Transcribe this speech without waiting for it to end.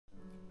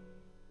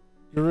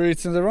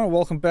Greetings everyone,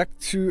 welcome back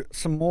to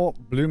some more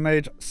Blue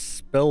Mage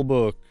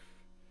Spellbook.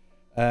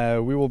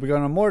 We will be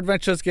going on more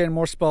adventures, getting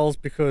more spells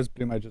because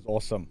Blue Mage is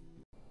awesome.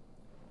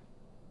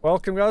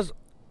 Welcome guys,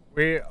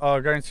 we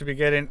are going to be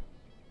getting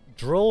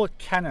drill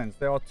cannons.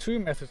 There are two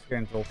methods to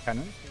getting drill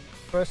cannons.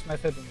 The first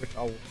method, in which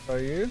I will show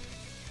you,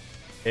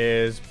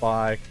 is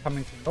by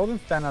coming to Northern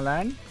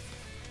Thanalan. You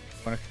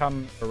want to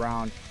come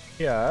around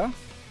here,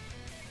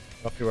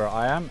 roughly where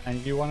I am,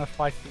 and you want to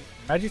fight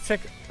the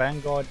Magitech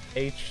Vanguard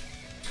H2.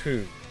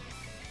 It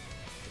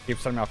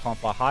keeps telling me I can't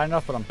fly high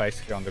enough, but I'm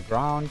basically on the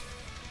ground.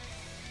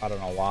 I don't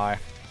know why.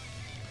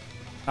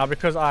 Now,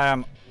 because I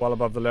am well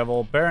above the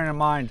level, bearing in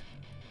mind,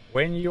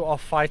 when you are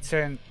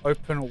fighting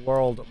open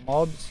world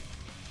mobs,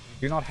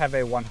 you do not have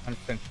a 100%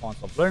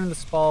 chance of learning the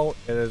spell.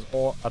 It is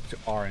all up to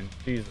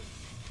RNGs.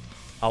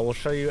 I will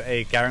show you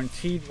a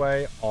guaranteed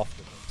way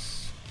after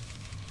this.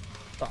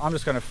 So I'm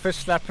just going to fish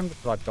slap him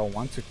because I don't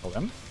want to kill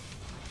him.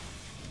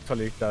 Until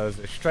he does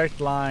a straight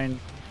line.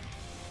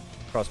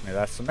 Trust me,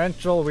 that's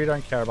cemental. We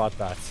don't care about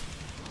that.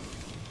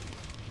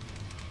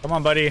 Come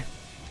on, buddy.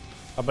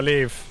 I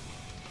believe.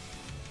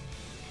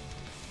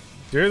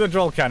 Do the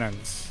drill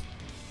cannons.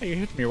 Hey, you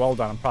hit me. Well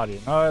done. I'm proud of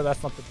you. No,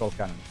 that's not the drill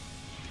cannon.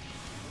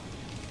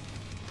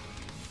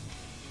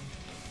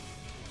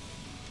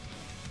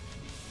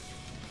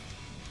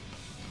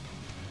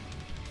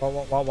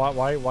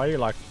 Why are you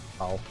like...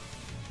 Oh.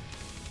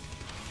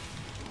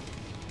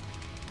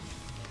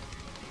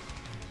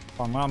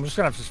 I'm just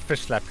going to have to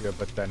fish slap you a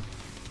bit then.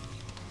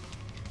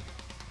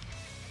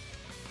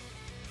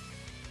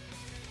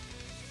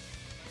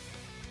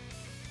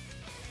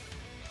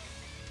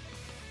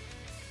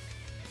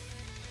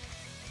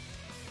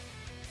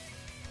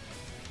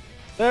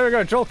 There we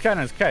go, drill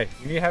cannons. Okay,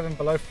 you have him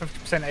below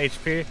 50%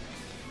 HP.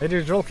 They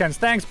do drill cannons.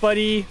 Thanks,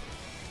 buddy.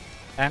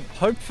 And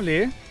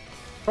hopefully,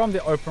 from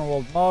the open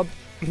world mob,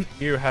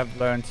 you have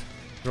learned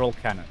drill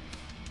cannons.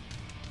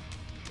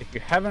 If you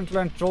haven't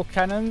learned drill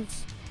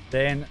cannons,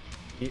 then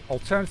the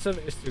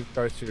alternative is to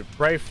go to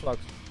Brave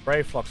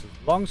Flux's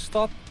long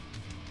stop,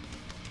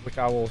 which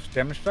I will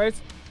demonstrate,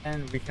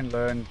 and we can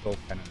learn drill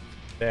cannons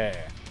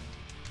there.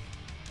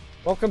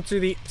 Welcome to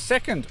the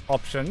second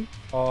option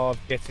of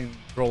getting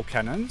drill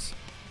cannons.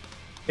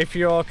 If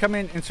you're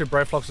coming into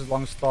Brave Flux's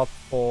long stop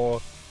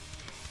for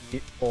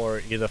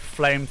either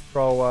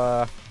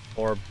flamethrower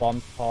or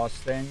bomb pass,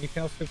 then you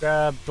can also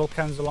grab drill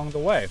cannons along the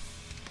way.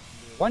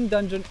 One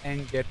dungeon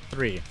and get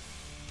 3.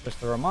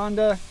 Just a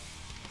reminder,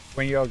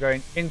 when you're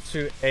going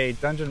into a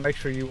dungeon, make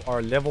sure you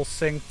are level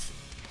synced.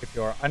 If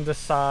you are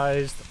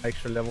undersized, make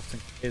sure level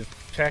sync is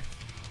checked.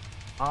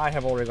 I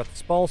have already got the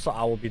spell, so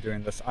I will be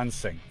doing this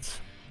unsynced.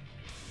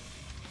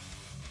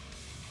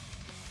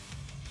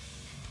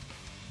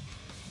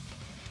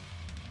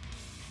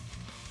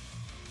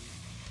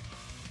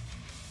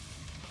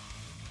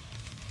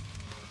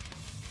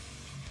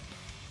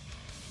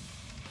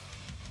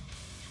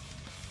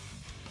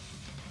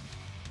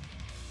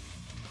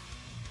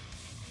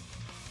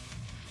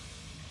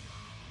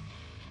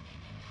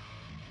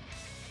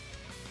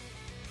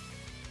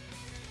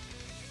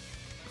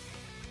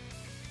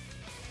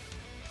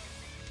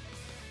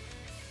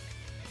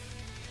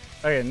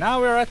 Okay, now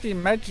we're at the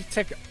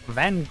Magitech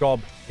Vanguard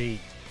B.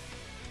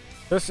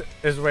 This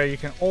is where you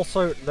can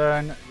also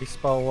learn the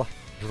spell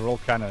Drill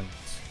Cannons.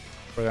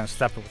 We're going to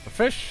slap it with the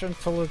fish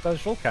until it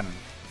does Drill Cannon.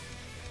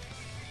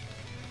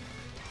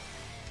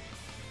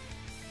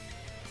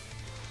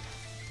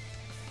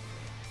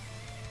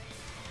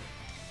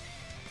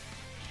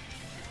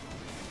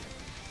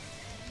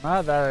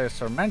 Now that is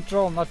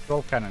cemental, not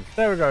Drill Cannons.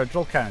 There we go,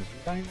 Drill Cannons.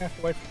 You don't even have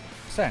to wait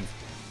for 50%.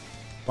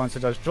 Once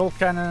it does drill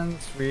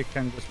cannons, we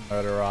can just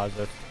murderize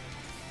it.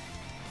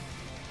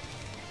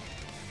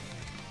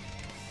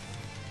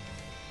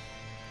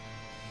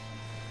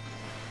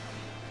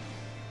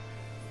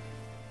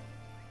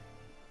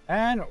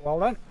 And well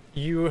done,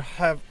 you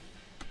have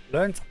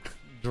learned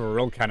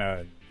drill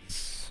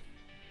cannons.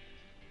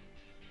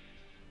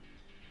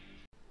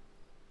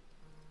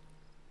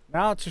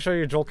 Now to show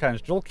you drill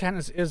cannons. Drill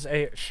cannons is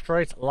a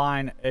straight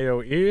line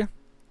AoE.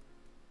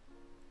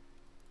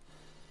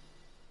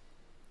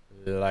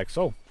 Like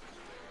so.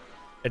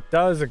 It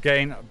does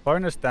gain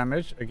bonus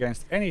damage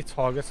against any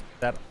targets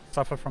that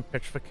suffer from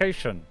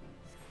petrification.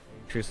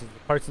 It increases the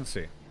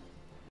potency.